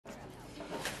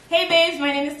Hey babes,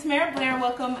 my name is Timera, Blair, and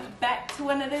welcome back to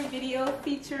another video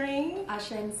featuring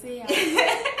Shenseea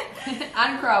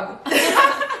and crab.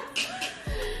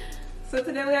 So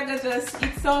today we are gonna just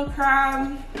eat some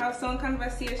crab, have some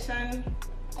conversation,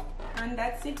 and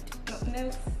that's it. Nothing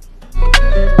else.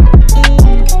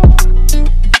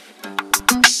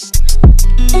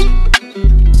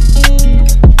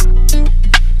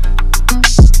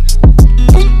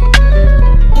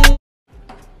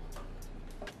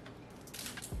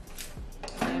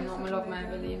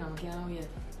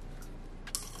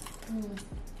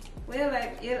 What you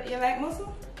like? You like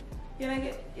muscle? You like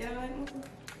it? You don't like muscle?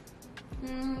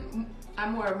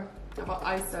 I'm more of an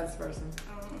oysters person.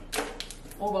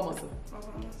 Over muscle.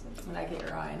 Over muscle. I like it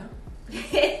raw, you know?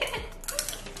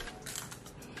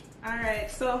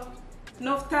 Alright, so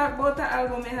enough talk about the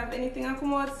album. You have anything to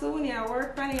come out soon? You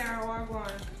work on it or what going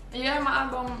on? Yeah, my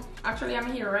album, actually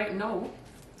I'm here right now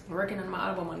working on my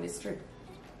album on this trip.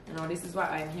 You know, this is what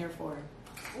I'm here for.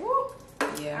 Woo.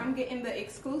 Yeah. I'm getting the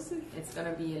exclusive. It's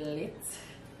gonna be lit.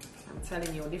 I'm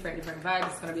telling you, different vibes.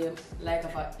 It's gonna be like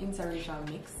an interracial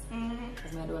mix.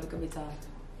 Because I do a little bit of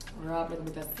rap, a little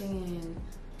bit of singing,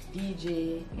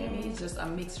 DJ. It's just a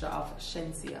mixture of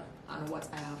Shenseea and what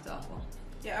I have to offer.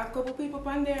 Yeah, I have a couple people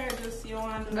on there. Just you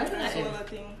want to do the solo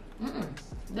thing.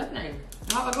 Definitely.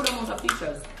 I have a good amount of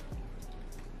features.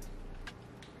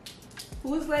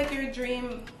 Who's like your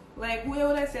dream? Like who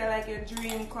would I say like your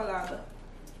dream collab?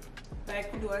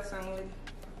 Like, who do a song with?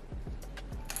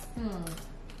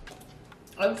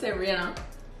 I would say Rihanna.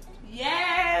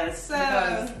 Yes!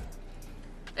 Because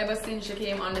ever since she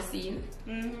came on the scene,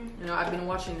 you know, I've been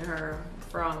watching her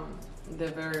from the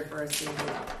very first season.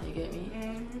 You get me?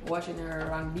 Watching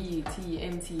her on BET,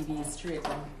 MTV,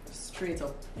 straight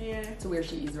up to where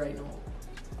she is right now.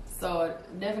 So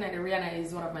definitely Rihanna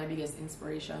is one of my biggest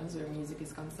inspirations where music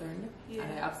is concerned. And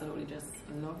I absolutely just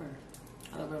love her.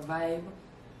 I love her vibe.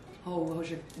 How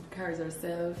she carries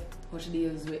herself, how she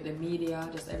deals with the media,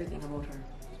 just everything about her.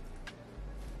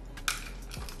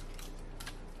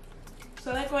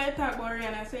 So like when I talk about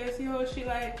Rihanna, so you see how she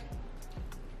like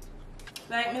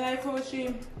me like how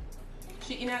she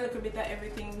in a little bit of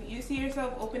everything. You see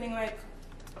yourself opening like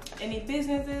any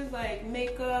businesses, like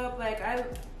makeup, like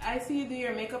I see you do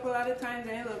your makeup a lot of times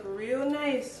and it look real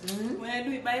nice when I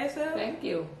do it by yourself. Thank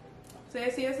you. So you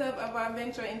see yourself ever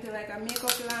venture into like a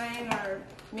makeup line or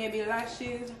maybe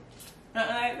lashes?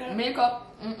 Nothing like that?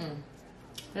 Makeup?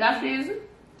 Lashes?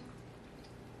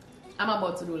 I'm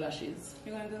about to do lashes.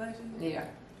 You're gonna do lashes? Yeah.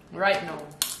 Right now.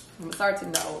 I'm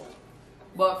starting that out.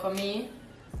 But for me,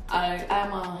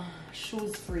 I'm a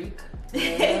shoes freak.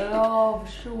 I love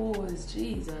shoes.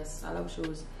 Jesus. I love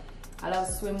shoes. I love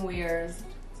swimwears.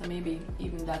 So maybe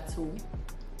even that too.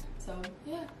 So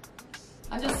yeah.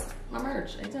 My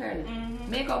merch entirely.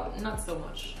 Makeup, not so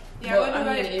much. Yeah, but I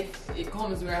mean, if it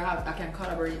comes where I can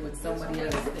collaborate with somebody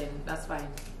else, then that's fine.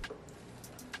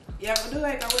 Yeah, I would do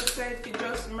like a website for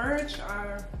just merch,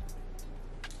 or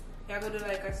yeah, I would do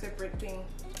like a separate thing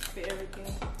for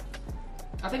everything.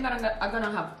 I think I'm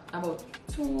gonna have about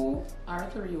 2 or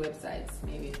 3 websites,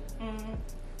 maybe.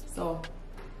 So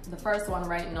the first one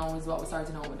right now is what we're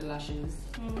starting out with, the lashes.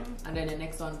 And then the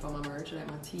next one for my merch, like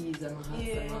my tees and my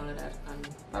hats and all of that. And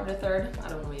probably the third, I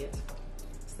don't know yet.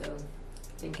 Still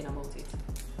thinking about it.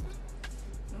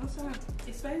 Awesome.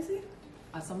 It's spicy?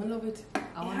 I love it.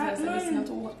 I want to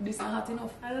say this not hot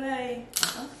enough. I lie.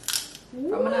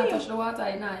 From when I touch the water,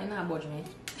 it not budge me.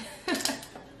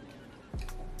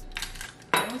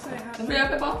 The Freya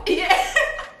pepper? Yeah.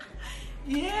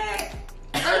 Yeah.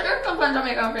 Let's come from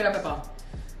Jamaica and Freya pepper.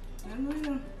 I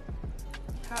know.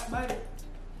 Hot body.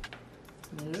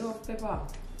 I love pepper.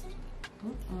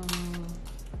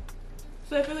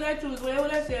 So if you would choose, what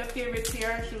would I say your favorite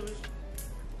pair of shoes?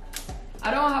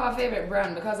 I don't have a favorite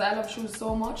brand because I love shoes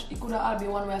so much. It could all be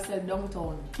one where I sell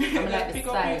downtown. I like the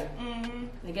style.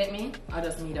 You get me? I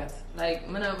just need that. Like,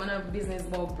 I'm not business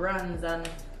about brands and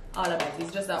all of that.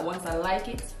 It's just that once I like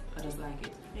it, I just like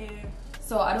it. Yeah.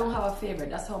 So I don't have a favorite.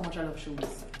 That's how much I love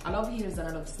shoes. I love heels and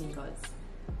I love sneakers.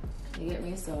 You get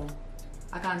me? So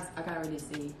I can't really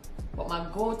say. But my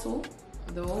go-to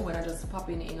though, when I just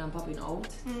popping in and popping out,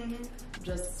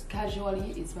 just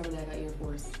casually, it's probably like an Air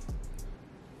Force.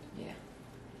 Yeah.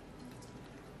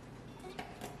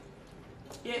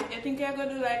 Yeah, I think you're gonna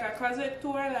do like a closet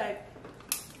tour, like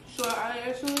show all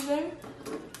your shoes then?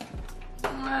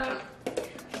 Well,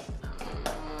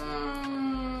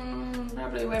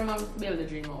 probably when I build a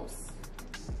dream house.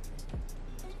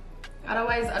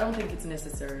 Otherwise, I don't think it's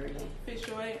necessary really. For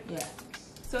sure. Yeah.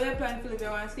 So you plan to live here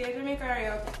and stay in Jamaica or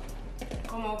you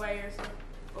come over here, so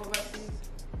overseas?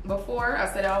 Before, I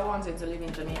said I wanted to live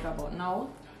in Jamaica, but now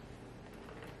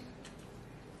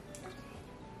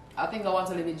I think I want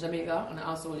to live in Jamaica and I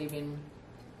also live in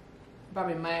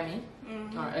probably Miami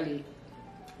or LA.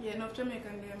 Yeah, enough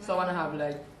Jamaican there. So I want to have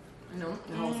like, you know,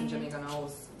 a house in Jamaica and a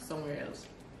house somewhere else.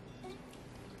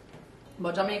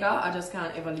 But Jamaica, I just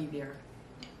can't ever leave there.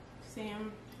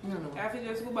 Same. No. I have to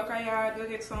just go back a yard, go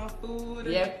get some food.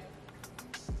 Yep.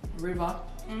 River.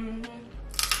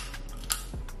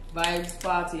 Vibes,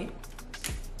 party.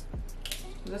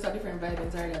 That's a different vibe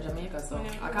entirely at Jamaica, so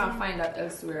I can't find that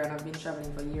elsewhere, and I've been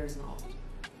traveling for years now.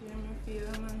 Yeah, I feel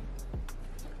it, man.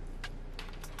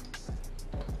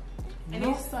 And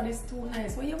no, son, it's too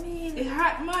nice. What you mean? It's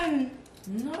hot, man.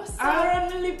 No, son. I'll run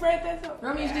the lip right there. So.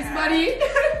 Rummage this body.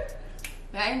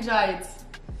 I enjoy it.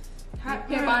 Hot,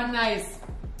 pepper and nice.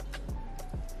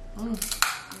 No,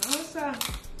 sir.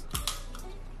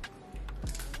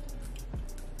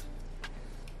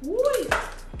 Woo!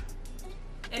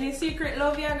 Any secret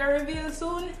love you gonna reveal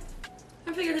soon?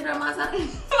 I figured it from myself.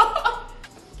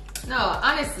 No,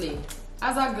 honestly,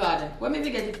 as a God, where me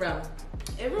get it from?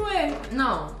 Everywhere.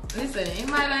 No, listen, in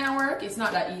my line of work, it's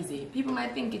not that easy. People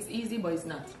might think it's easy, but it's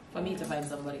not for me to find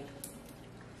somebody.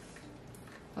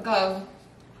 Because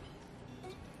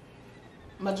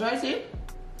majority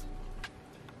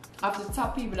of the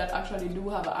top people that actually do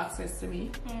have access to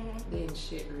me, they ain't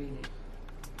shit really.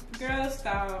 Girl,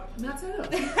 stop. Me I tell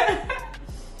you.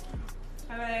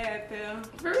 I like that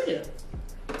too. For real.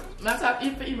 That's how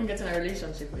if you even get in a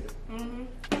relationship with you.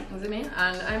 You see me?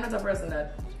 And I'm not a person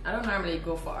that I don't normally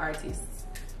go for artists.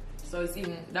 So it's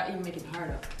even that even make it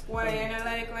harder. Why? And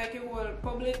I like a whole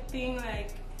public thing,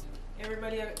 like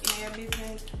everybody in your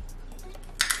business.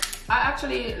 I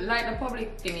actually like the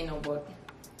public thing, you know, but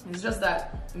it's just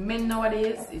that men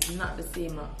nowadays is not the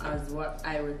same as what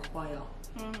I require.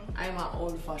 I'm an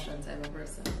old-fashioned type of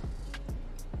person.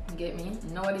 You get me?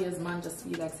 Nowadays, man just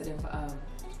feel like sitting for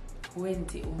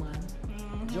 20 women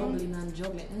juggling and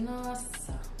juggling. No,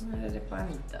 sir. I'm not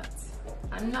depending on that.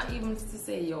 I'm not even to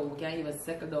say, yo, we can't even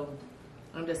settle down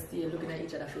and just stay looking at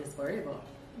each other's face forever.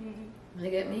 You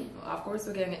get me? Of course,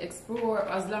 we can explore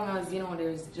as long as, you know,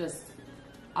 there's just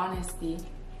honesty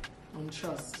and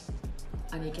trust.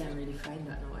 And you can't really find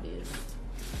that nowadays.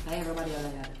 Like everybody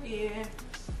like that. Yeah.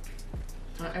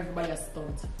 And everybody has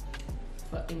stunt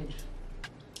for image.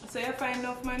 So you find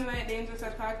enough man like them just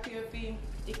attack to your feet.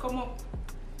 They come up.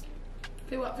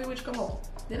 For what? For which come up?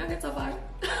 They not get so far.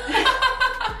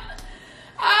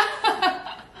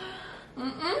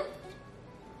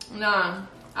 Nah,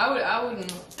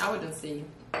 I wouldn't say.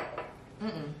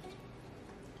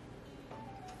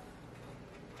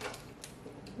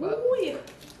 But, ooh, yeah.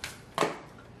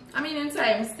 I mean, in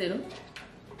time still.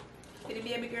 Did the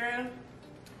baby girl?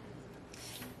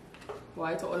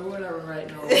 Why to all the world around right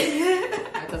now?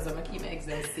 Because I'm gonna keep my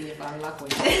exams safe and lock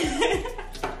away.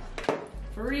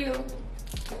 For real.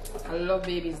 I love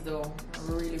babies though.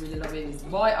 I really, really love babies.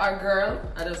 Boy or girl,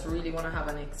 I just really want to have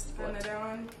a next. Another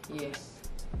one? Yeah.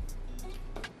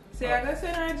 So I gotta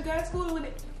send her to go to school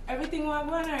with everything while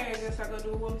going, or you just gotta do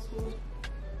homeschool?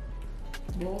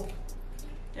 Both.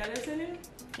 Yeah, listening?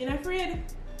 You're not afraid?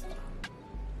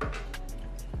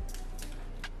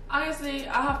 Honestly,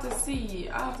 I have to see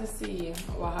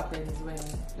what happens when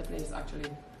the place actually,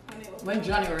 when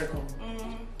January comes.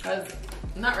 Because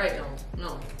not right now,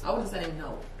 no. I wouldn't send him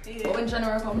now. Yeah. But when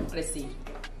January comes, let's see.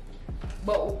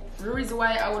 But the reason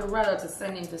why I would rather to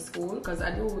send him to school, because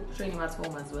I do train him at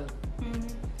home as well,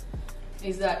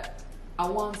 is that I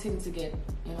want him to get,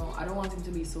 you know, I don't want him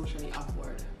to be socially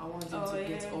awkward. I want him to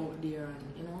get out there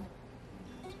and, you know.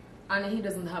 And he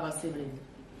doesn't have a sibling.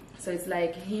 So it's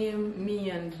like him,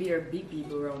 me, and Blair, big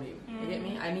people around him. You get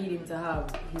me? I need him to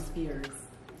have his peers,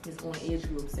 his own age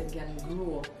group, so he can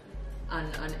grow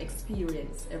and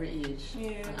experience every age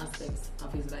and aspects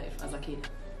of his life as a kid.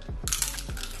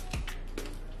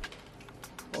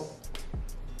 Oh.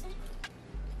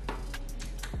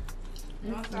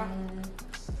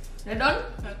 You done?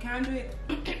 I can't do it.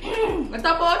 What's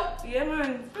up, bud? Yeah,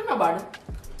 man. I'm not bad.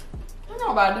 I'm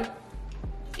not bad.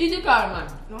 Easy car, man.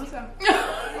 No, sir.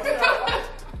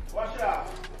 Watch out.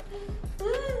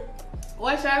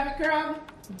 Watch out for crab.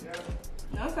 Yeah.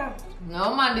 No, sir.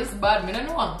 No, man, this is bad. Me don't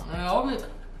know. I love it.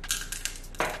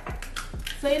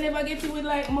 So you never get it with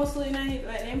like muscle in it?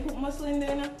 Like they put muscle in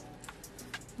there, you know?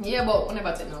 Yeah, but we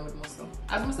never take none with muscle.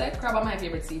 As I said, crab is my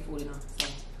favorite seafood, you know. So,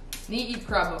 me eat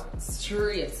crab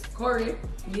straight. Curry,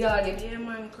 garlic, Yeah,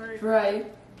 man, curry. fry.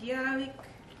 Garlic.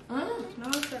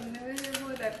 No, sir, never heard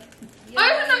about that. I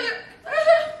don't know you.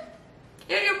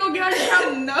 Yeah, you put garlic.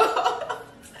 No.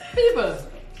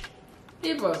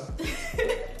 People.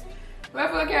 Why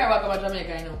do I care about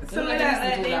Jamaica, you know? So like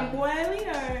that, like them boil it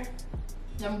or?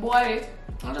 Them boil it,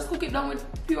 I'll just cook it down with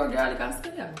pure garlic and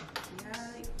scallion.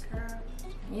 Garlic crab.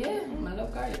 Yeah, I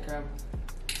love garlic crab.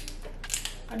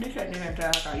 I dish it in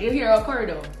there. You hear a curry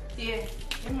though? Yeah.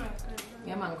 Yeah, man.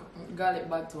 Yeah, man. Garlic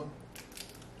bad too.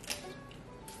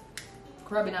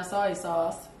 Crab in a soy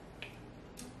sauce.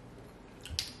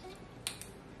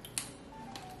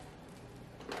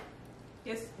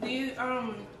 Yes. Do you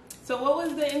So what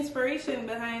was the inspiration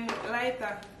behind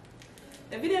Lighter?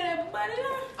 The video everybody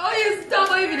know? Oh, you stop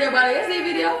my video, buddy. You see the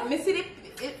video? Me see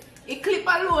it clip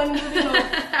alone, you know.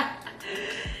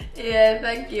 Yeah,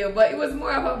 thank you. But it was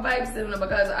more of a vibe cinema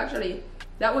because actually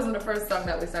that wasn't the first song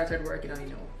that we started working on,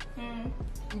 you know.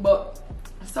 But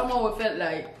somehow we felt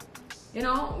like, you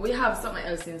know, we have something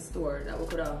else in store that we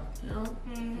could have, you know,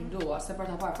 do separate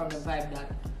apart from the vibe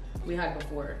that we had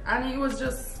before. And it was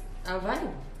just a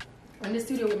vibe. In the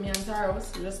studio with me and Tara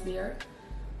was just there.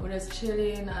 We were just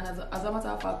chilling, and as a matter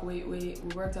of fact, we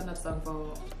worked on that song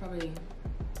for probably,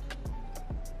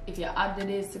 if you add the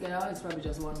days together, it's probably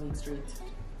just 1 week straight.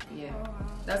 Yeah. Oh, wow.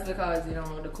 That's because, you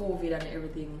know, the COVID and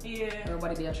everything. Yeah.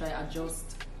 Everybody there try to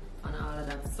adjust and all of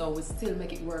that. So we still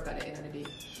make it work at the end of the day.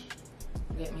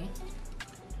 You get me?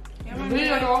 Yeah, the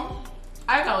video though,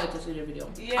 I can't wait to see the video.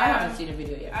 Yeah. I haven't seen the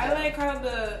video yet. I like how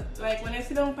like when I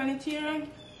sit down on the chair,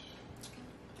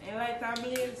 I like that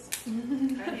blaze. I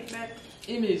hate that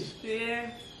image.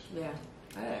 Yeah. Yeah,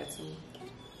 I like it too.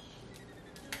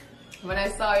 When I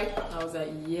saw it, I was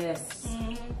like, yes.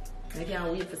 I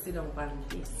can't wait to sit down on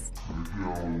this.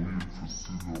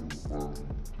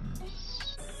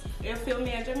 You film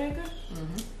me in Jamaica?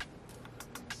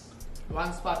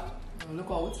 One spot,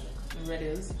 look out, in Red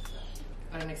Hills.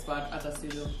 And the next spot at the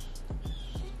studio.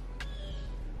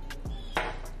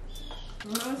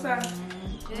 No, sir.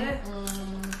 Yeah.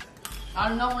 I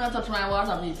don't want to touch my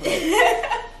water, people.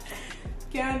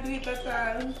 Can't do it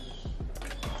at all.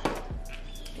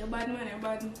 You're bad, man, you're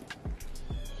bad.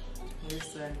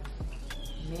 Listen,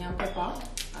 me and Pepper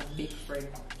are big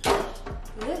friends.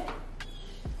 Yeah.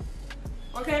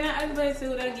 What kind of advice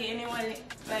would I give anyone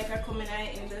like a coming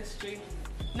in the industry?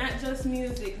 Not just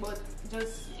music, but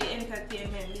just the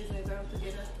entertainment business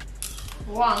altogether.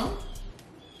 One,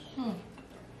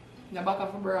 you're back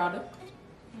off a brother.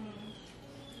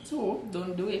 Two,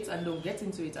 don't do it and don't get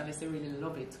into it unless you really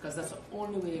love it, because that's the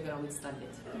only way you're gonna withstand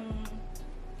it.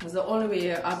 It's the only way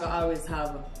you're gonna always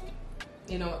have,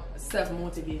 you know,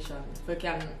 self-motivation. If you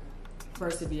can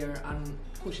persevere and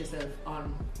push yourself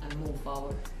on and move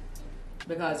forward.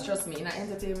 Because trust me, in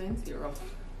entertainment, you're rough.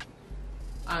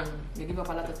 And you give up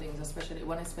a lot of things, especially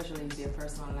is your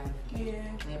personal life. Yeah.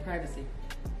 And your privacy.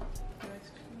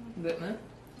 Good, man?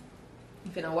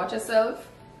 If you don't watch yourself,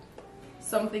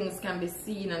 some things can be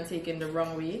seen and taken the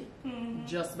wrong way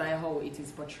just by how it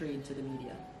is portrayed to the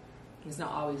media. It's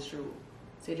not always true.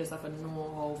 So you just have to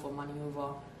know how to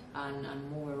maneuver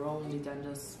and move around it and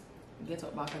just get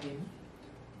up back again.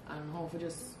 And how to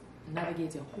just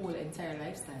navigate your whole entire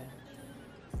lifestyle.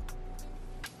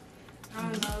 I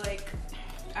don't know, like,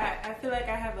 I feel like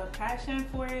I have a passion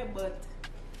for it, but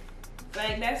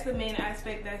like that's the main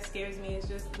aspect that scares me, is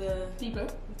just the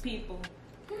people.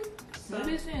 So. The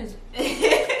business.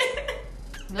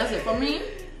 That's it. For me,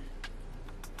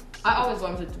 I always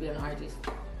wanted to be an artist.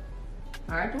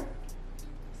 Alright?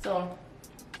 So,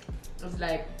 it's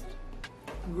like,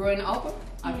 growing up,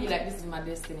 I feel like this is my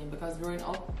destiny, because growing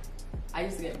up, I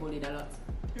used to get bullied a lot.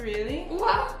 Really?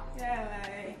 What? Yeah,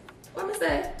 like... What me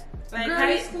say? Like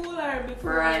high school or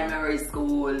before? Primary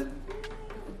school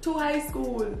to high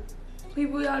school.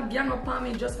 People all gang up on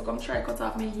me just to come try cut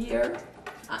off me hair.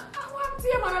 I want to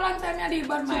see man a long time I did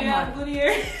bad man. Yeah, good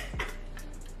hair.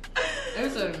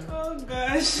 Listen. Oh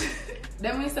gosh.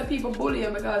 Then we say people bully you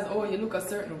because you look a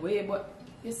certain way, but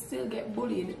you still get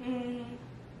bullied.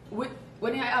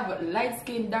 When you have light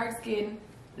skin, dark skin,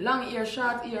 long hair,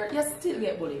 short hair, you still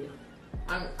get bullied.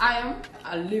 And I am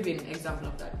a living example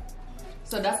of that.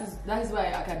 So that is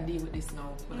why I can deal with this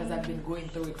now, because I've been going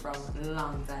through it from a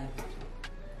long time.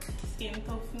 Skin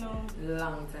tough now.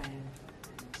 Long time.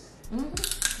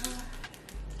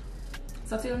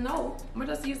 So till now, I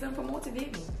just use them for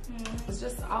motivate me. It's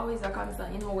just always a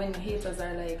constant, you know, when haters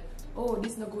are like, oh,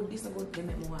 this no good, they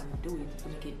make me want to do it to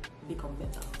make it become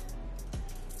better.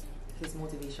 It's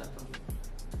motivation for me.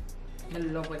 I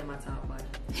love when I talk bad.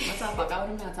 I talk bad, I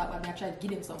don't talk bad, I try to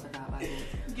give them something to talk bad.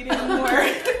 Give them more.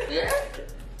 Yeah.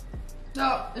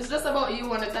 So, it's just about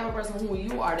you and the type of person who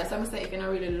you are. That's why I say if you don't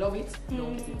really love it,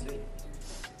 don't get into it.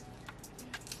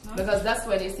 Because that's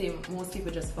why they say most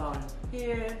people just fall.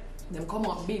 Yeah. Them come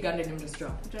out big and then them just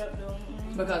drop. Drop down.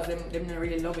 Because them don't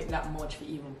really love it that much to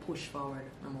even push forward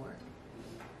no more.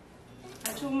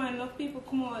 I told man, enough people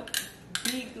come out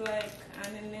big, like,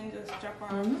 and then just drop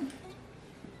off.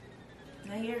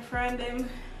 I hear from them.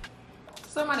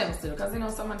 Some of them still, because you know,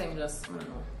 some of them just, I don't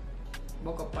know,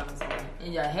 buck up on something.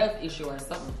 In your health issue or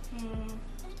something.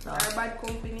 So, or bad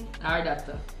company. Or that.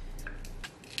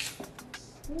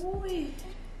 Ooh.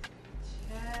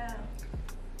 Yeah.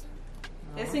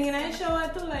 You sing in a shower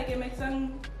too, like you make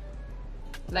some.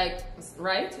 Like,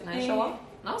 right? In a shower?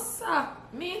 No, sir.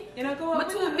 Me? You know, go I'm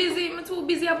too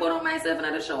busy about myself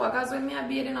in the shower, because when I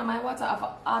bathe in my water, I have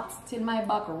hot till my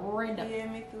back red. Yeah,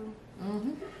 me too.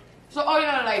 So, how you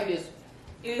don't like this?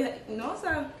 No,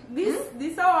 sir.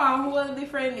 This our whole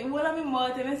different. What I mean,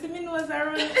 mouth, and I see me nose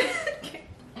around.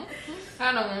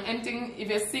 I don't know, anything, if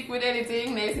you're sick with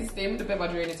anything, nice system to pepper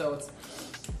drain it out.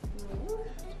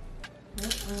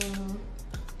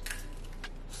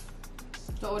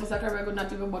 So, all this I carry good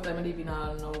not even butter, I'm leaving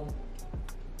all now.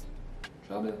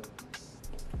 Trouble.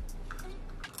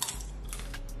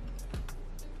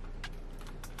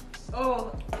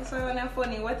 Oh, so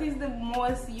funny. What is the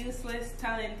most useless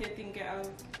talent you think you have?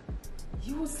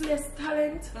 Useless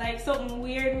talent? Like something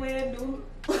weird way to do?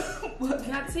 But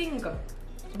I think,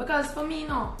 because for me,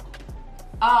 no.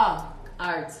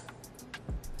 Art.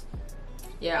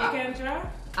 Yeah. You can draw?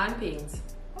 And paint.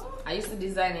 Oh. I used to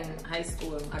design in high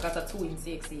school. I got a 2 in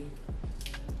 6E.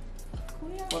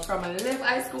 Cool, yeah. But from I left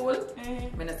high school, I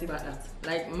don't see about that.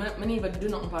 Like, I never do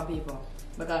nothing on paper.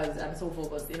 Because I'm so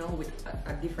focused, you know, with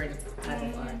a different type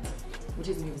of art, which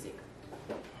is music.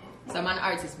 So I'm an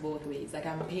artist both ways. Like,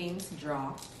 I can paint,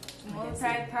 draw.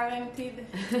 Multi-talented.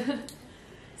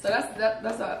 So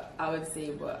that's what I would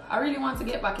say. But I really want to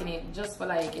get back in it just for,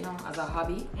 like, you know, as a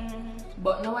hobby.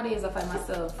 But nowadays I find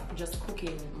myself just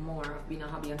cooking more of being a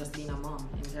hobby and just being a mom.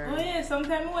 Oh yeah,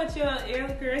 sometimes I watch your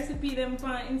recipe them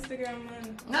on Instagram,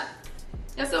 man. Nah.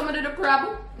 You saw me do the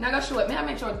crab? Now I gotta show it. I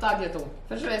make sure to tag you too.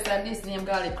 For sure I said this name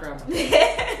garlic crab. God,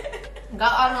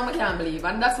 I don't know, I can't believe.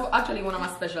 And that's actually one of my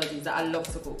specialties that I love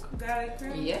to cook. Garlic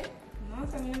crab? Yeah. No,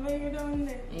 so I've never heard that one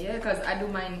there. Yeah, because I do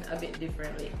mine a bit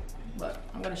differently. But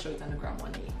I'm gonna show it on the gram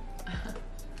one day.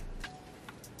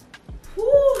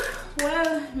 Whew.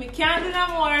 Well, me can't do no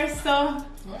more, so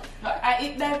I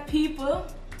eat that, people.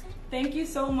 Thank you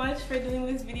so much for doing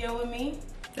this video with me.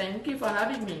 Thank you for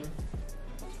having me.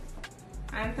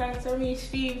 And thanks for me,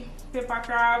 Steve, Pepper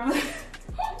Crab.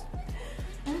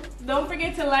 Don't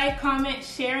forget to like, comment,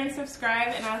 share, and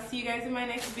subscribe, and I'll see you guys in my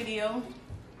next video.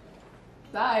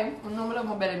 Bye. I know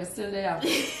my belly is still there.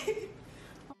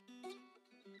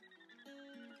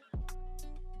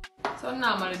 So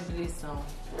now I'm gonna do this now.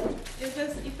 It's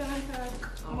just eat and talk.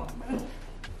 Oh.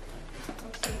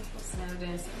 Okay. Smell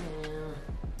this.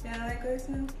 You don't like how it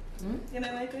smells? You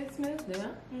don't like how it smells?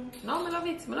 Yeah? No, I love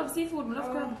it. I love seafood. I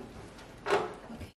love crab.